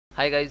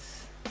Hi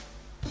guys,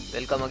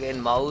 welcome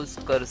again. Mouse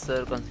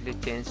cursor constantly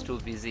changed to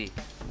busy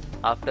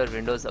after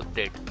Windows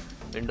update.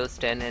 Windows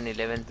 10 and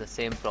 11 the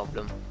same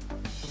problem.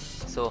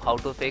 So how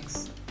to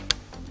fix?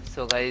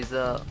 So guys,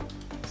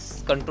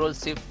 Control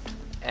Shift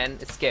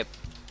and Escape.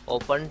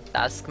 Open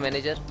Task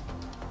Manager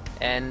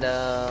and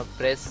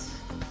press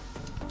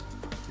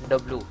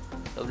W.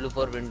 W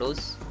for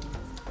Windows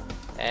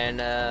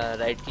and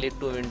right click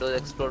to Windows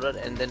Explorer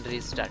and then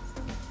restart.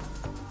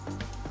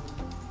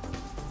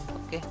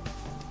 Okay,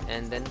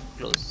 and then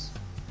close.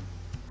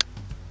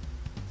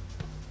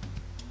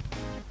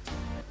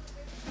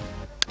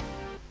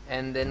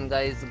 And then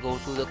guys, go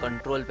to the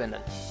control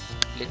panel,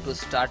 click to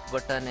start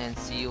button and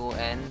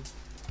CON,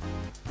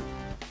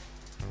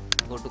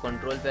 go to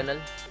control panel,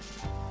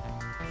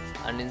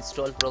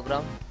 uninstall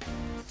program,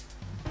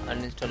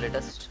 uninstall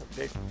latest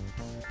update,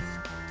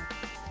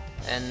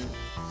 and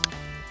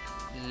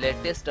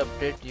latest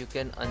update you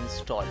can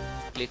uninstall.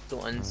 Click to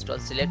uninstall,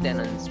 select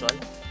and uninstall,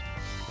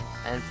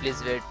 and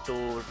please wait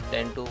to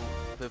 10 to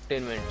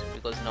 15 minutes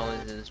because now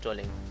it is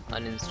installing,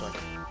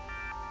 uninstalling.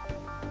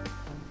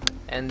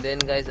 And then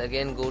guys,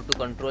 again go to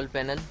control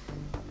panel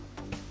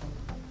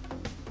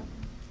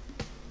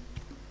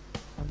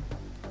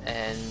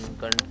and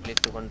click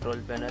to control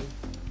panel,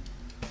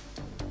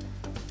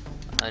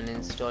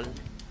 uninstall,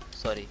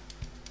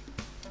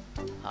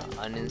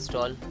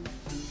 uninstall,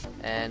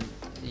 and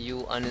you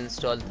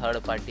uninstall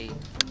third party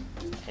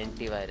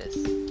antivirus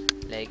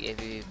like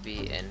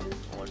AVP and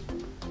what.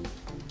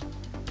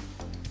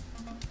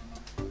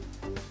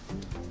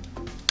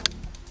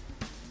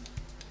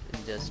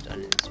 Just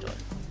uninstall.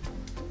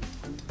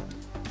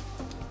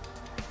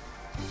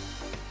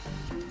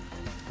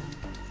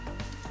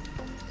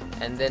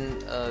 And then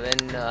when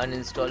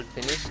uninstall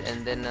finish,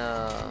 and then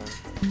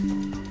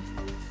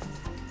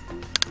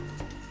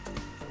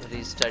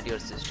restart your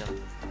system.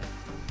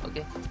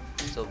 Okay,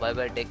 so bye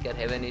bye, take care.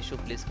 Have an issue,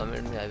 please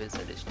comment me, I will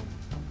suggest.